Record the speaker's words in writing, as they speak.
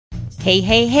Hey,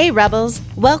 hey, hey, Rebels.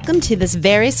 Welcome to this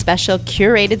very special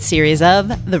curated series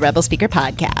of the Rebel Speaker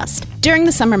Podcast. During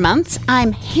the summer months,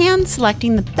 I'm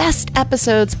hand-selecting the best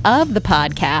episodes of the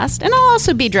podcast, and I'll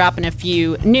also be dropping a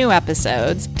few new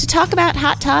episodes to talk about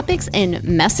hot topics in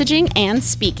messaging and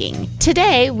speaking.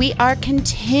 Today, we are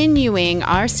continuing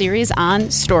our series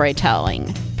on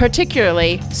storytelling,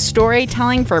 particularly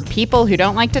storytelling for people who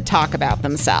don't like to talk about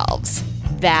themselves.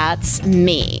 That's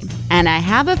me. And I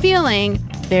have a feeling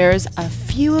there's a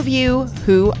few of you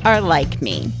who are like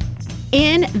me.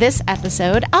 In this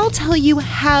episode, I'll tell you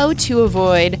how to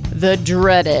avoid the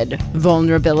dreaded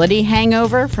vulnerability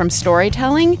hangover from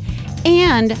storytelling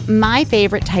and my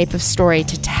favorite type of story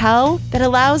to tell that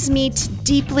allows me to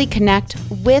deeply connect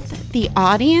with the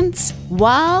audience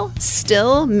while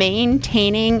still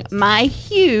maintaining my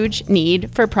huge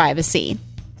need for privacy.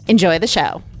 Enjoy the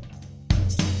show.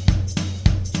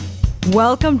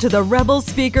 Welcome to the Rebel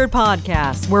Speaker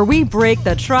Podcast, where we break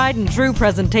the tried and true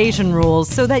presentation rules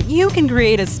so that you can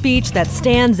create a speech that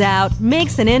stands out,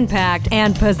 makes an impact,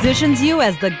 and positions you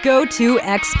as the go-to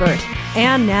expert.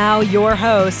 And now, your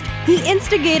host, the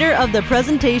instigator of the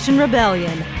Presentation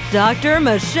Rebellion, Dr.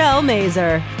 Michelle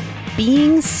Mazur.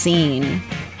 Being seen.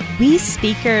 We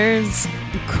speakers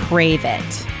crave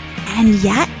it. And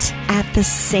yet, at the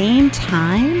same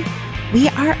time, we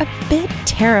are a bit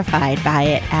terrified by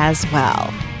it as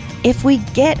well. If we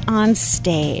get on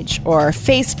stage or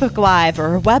Facebook Live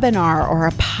or a webinar or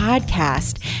a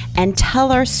podcast and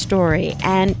tell our story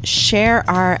and share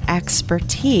our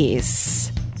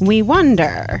expertise, we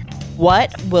wonder,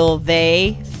 what will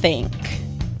they think?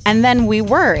 And then we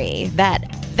worry that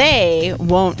they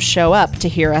won't show up to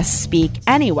hear us speak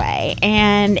anyway.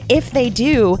 And if they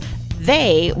do,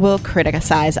 they will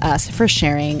criticize us for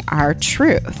sharing our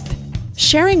truth.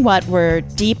 Sharing what we're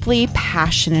deeply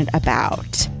passionate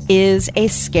about is a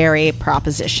scary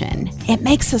proposition. It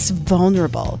makes us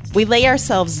vulnerable. We lay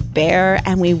ourselves bare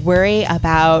and we worry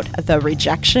about the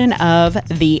rejection of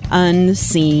the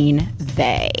unseen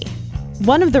they.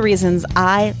 One of the reasons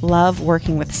I love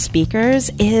working with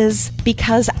speakers is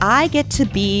because I get to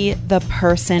be the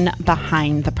person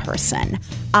behind the person.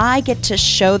 I get to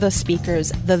show the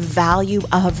speakers the value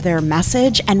of their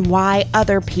message and why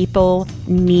other people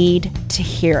need to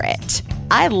hear it.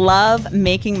 I love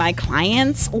making my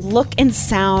clients look and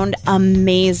sound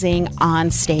amazing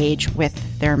on stage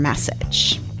with their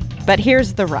message. But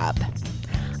here's the rub.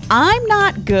 I'm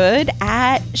not good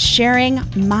at sharing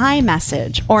my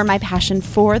message or my passion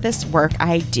for this work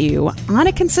I do on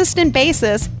a consistent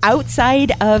basis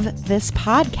outside of this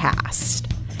podcast.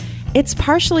 It's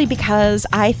partially because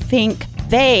I think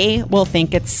they will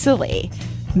think it's silly.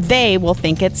 They will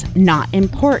think it's not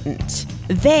important.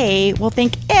 They will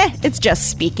think, it's just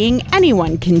speaking.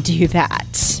 Anyone can do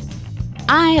that.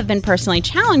 I have been personally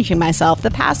challenging myself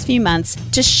the past few months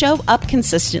to show up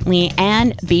consistently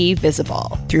and be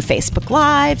visible through Facebook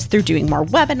Lives, through doing more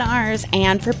webinars,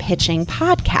 and for pitching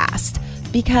podcasts,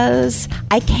 because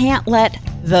I can't let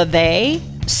the they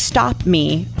stop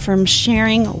me from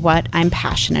sharing what I'm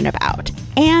passionate about.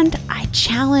 And I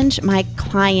challenge my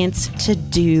clients to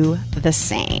do the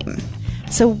same.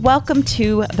 So welcome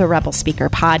to the Rebel Speaker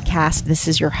Podcast. This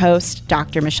is your host,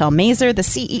 Dr. Michelle Mazur, the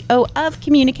CEO of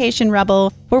Communication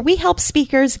Rebel, where we help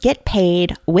speakers get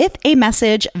paid with a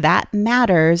message that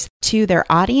matters to their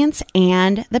audience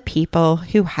and the people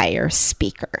who hire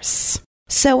speakers.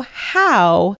 So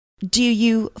how do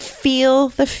you feel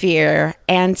the fear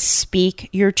and speak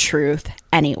your truth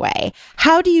anyway?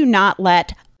 How do you not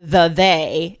let the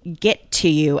they get to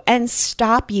you and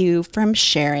stop you from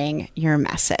sharing your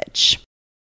message?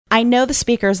 I know the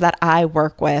speakers that I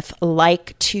work with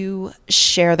like to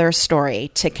share their story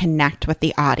to connect with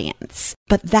the audience,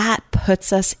 but that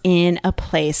puts us in a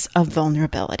place of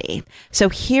vulnerability. So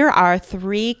here are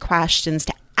 3 questions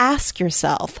to ask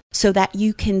yourself so that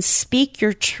you can speak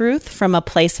your truth from a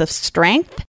place of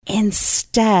strength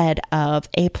instead of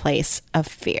a place of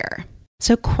fear.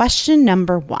 So question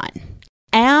number 1.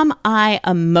 Am I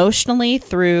emotionally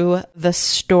through the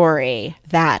story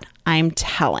that I'm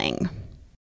telling?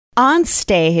 On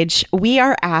stage, we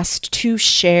are asked to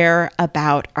share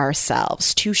about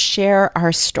ourselves, to share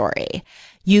our story.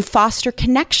 You foster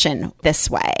connection this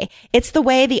way. It's the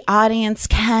way the audience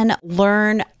can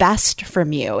learn best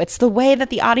from you. It's the way that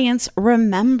the audience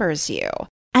remembers you.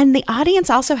 And the audience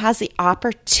also has the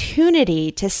opportunity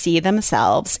to see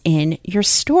themselves in your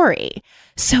story.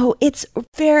 So it's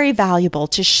very valuable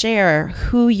to share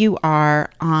who you are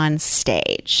on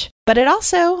stage. But it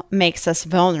also makes us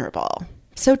vulnerable.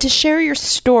 So to share your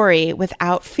story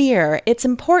without fear, it's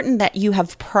important that you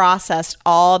have processed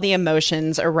all the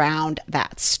emotions around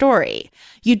that story.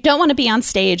 You don't want to be on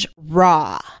stage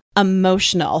raw,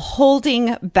 emotional,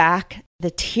 holding back the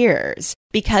tears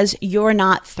because you're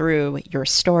not through your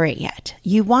story yet.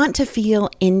 You want to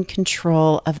feel in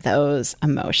control of those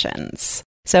emotions.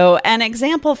 So an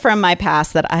example from my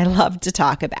past that I love to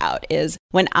talk about is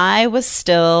when I was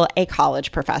still a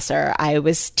college professor, I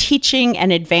was teaching an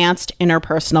advanced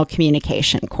interpersonal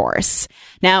communication course.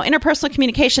 Now, interpersonal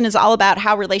communication is all about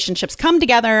how relationships come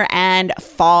together and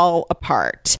fall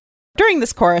apart. During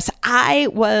this course, I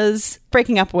was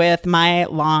breaking up with my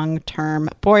long-term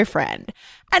boyfriend.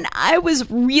 And I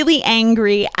was really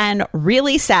angry and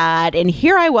really sad. And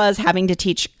here I was having to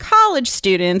teach college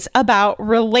students about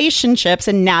relationships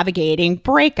and navigating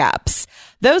breakups.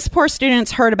 Those poor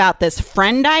students heard about this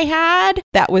friend I had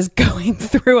that was going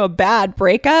through a bad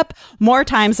breakup more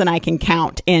times than I can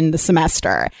count in the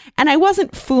semester. And I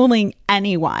wasn't fooling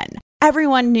anyone.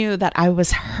 Everyone knew that I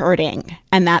was hurting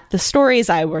and that the stories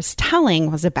I was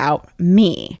telling was about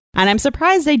me. And I'm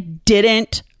surprised I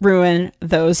didn't ruin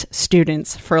those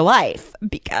students for life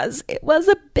because it was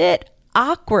a bit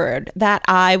awkward that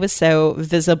I was so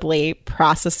visibly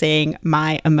processing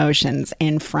my emotions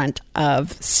in front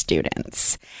of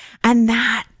students. And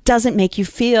that doesn't make you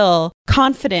feel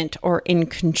confident or in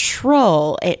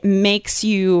control. It makes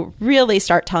you really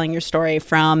start telling your story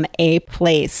from a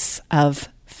place of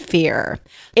fear.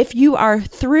 If you are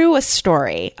through a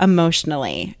story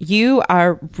emotionally, you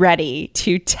are ready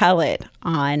to tell it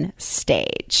on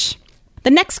stage.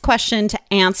 The next question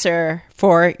to answer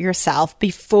for yourself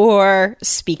before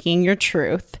speaking your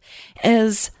truth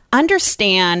is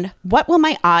understand, what will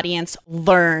my audience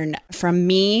learn from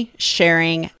me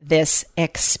sharing this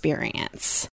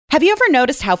experience? Have you ever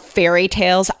noticed how fairy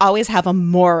tales always have a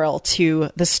moral to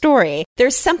the story?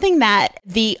 There's something that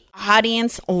the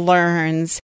audience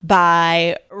learns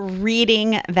by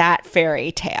reading that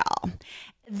fairy tale.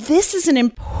 This is an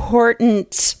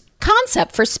important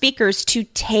concept for speakers to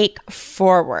take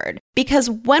forward because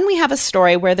when we have a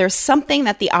story where there's something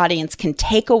that the audience can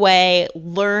take away,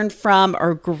 learn from,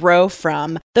 or grow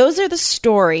from, those are the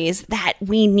stories that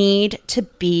we need to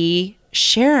be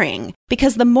sharing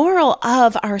because the moral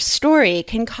of our story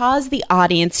can cause the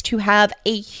audience to have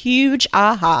a huge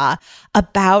aha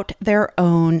about their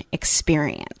own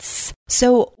experience.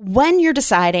 So when you're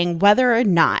deciding whether or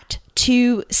not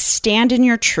to stand in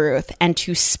your truth and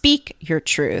to speak your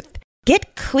truth,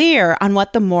 get clear on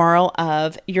what the moral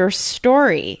of your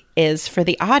story is for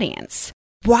the audience.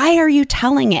 Why are you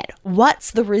telling it?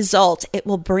 What's the result it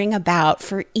will bring about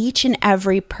for each and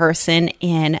every person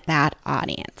in that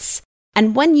audience?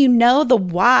 And when you know the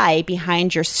why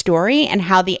behind your story and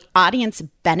how the audience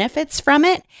benefits from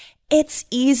it, it's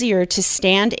easier to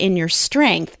stand in your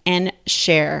strength and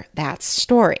share that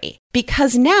story.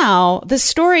 Because now the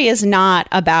story is not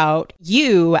about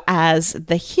you as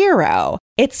the hero.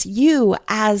 It's you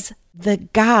as the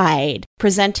guide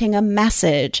presenting a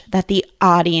message that the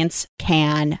audience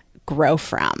can grow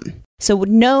from. So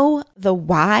know the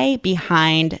why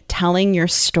behind telling your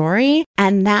story,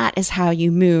 and that is how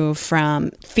you move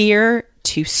from fear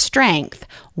to strength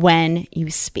when you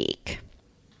speak.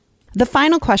 The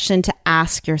final question to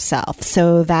ask yourself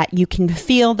so that you can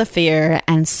feel the fear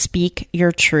and speak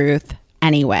your truth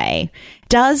anyway.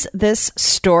 Does this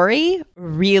story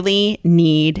really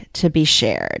need to be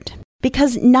shared?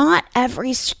 Because not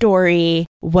every story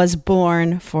was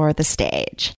born for the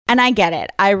stage. And I get it.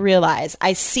 I realize.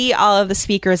 I see all of the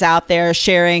speakers out there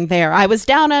sharing their I was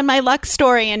down on my luck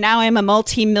story and now I'm a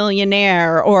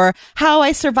multimillionaire, or how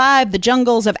I survived the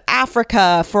jungles of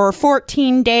Africa for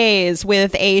 14 days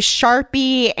with a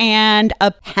Sharpie and a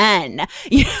pen.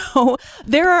 You know,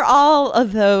 there are all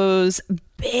of those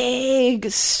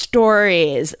big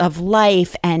stories of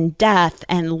life and death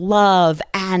and love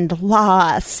and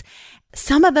loss.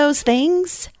 Some of those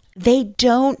things, they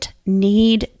don't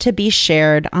need to be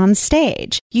shared on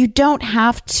stage. You don't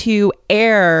have to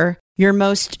air your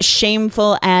most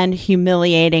shameful and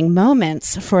humiliating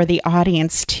moments for the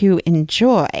audience to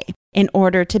enjoy in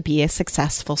order to be a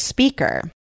successful speaker.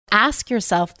 Ask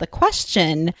yourself the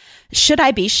question, should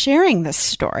I be sharing this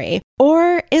story?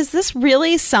 Or is this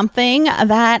really something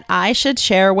that I should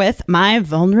share with my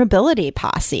vulnerability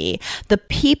posse, the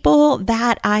people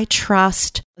that I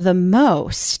trust the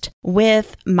most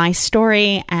with my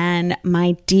story and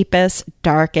my deepest,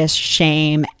 darkest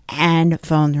shame and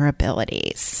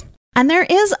vulnerabilities? And there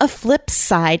is a flip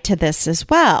side to this as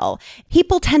well.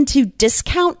 People tend to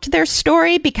discount their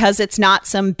story because it's not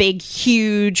some big,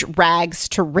 huge rags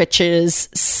to riches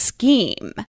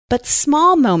scheme. But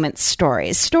small moment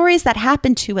stories that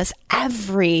happen to us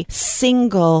every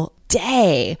single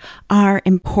day are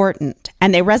important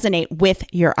and they resonate with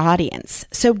your audience.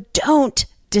 So don't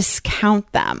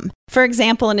discount them. For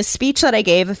example, in a speech that I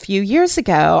gave a few years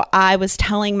ago, I was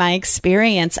telling my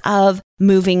experience of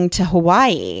moving to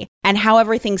Hawaii and how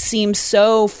everything seemed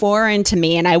so foreign to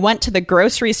me. And I went to the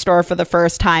grocery store for the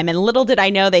first time, and little did I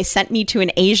know they sent me to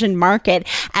an Asian market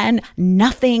and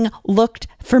nothing looked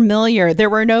familiar. There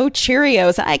were no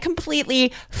Cheerios. I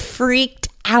completely freaked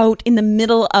out in the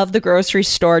middle of the grocery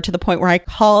store to the point where I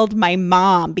called my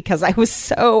mom because I was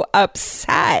so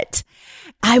upset.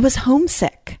 I was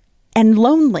homesick and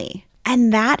lonely.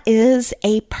 And that is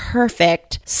a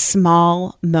perfect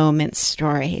small moment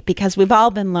story because we've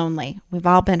all been lonely. We've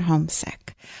all been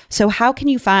homesick. So how can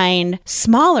you find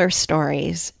smaller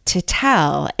stories to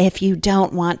tell if you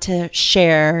don't want to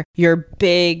share your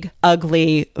big,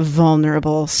 ugly,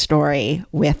 vulnerable story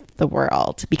with the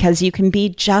world? Because you can be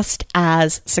just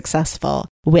as successful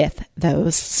with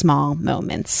those small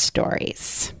moments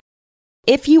stories.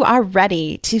 If you are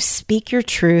ready to speak your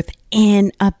truth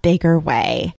in a bigger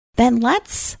way, then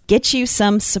let's get you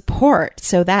some support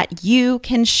so that you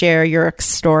can share your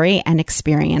story and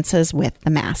experiences with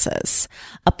the masses.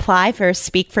 Apply for a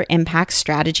Speak for Impact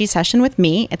strategy session with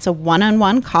me. It's a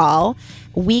one-on-one call.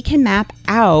 We can map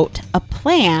out a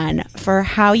plan for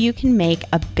how you can make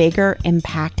a bigger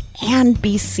impact and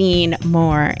be seen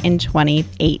more in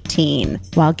 2018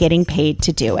 while getting paid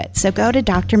to do it. So go to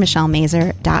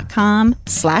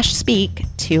drmichellemazur.com/speak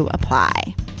to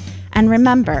apply. And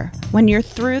remember, when you're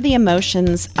through the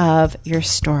emotions of your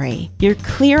story, you're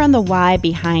clear on the why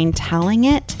behind telling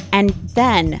it, and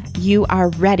then you are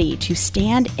ready to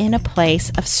stand in a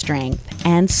place of strength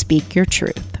and speak your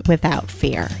truth without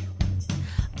fear.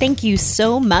 Thank you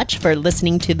so much for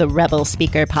listening to the Rebel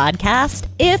Speaker Podcast.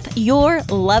 If you're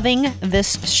loving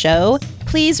this show,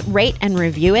 please rate and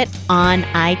review it on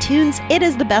iTunes. It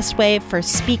is the best way for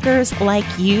speakers like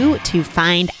you to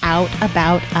find out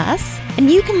about us. And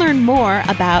you can learn more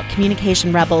about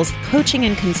Communication Rebels coaching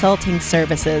and consulting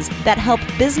services that help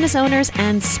business owners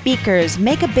and speakers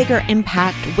make a bigger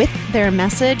impact with their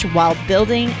message while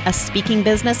building a speaking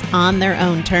business on their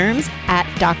own terms at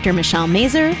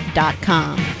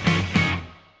drmichellemazur.com.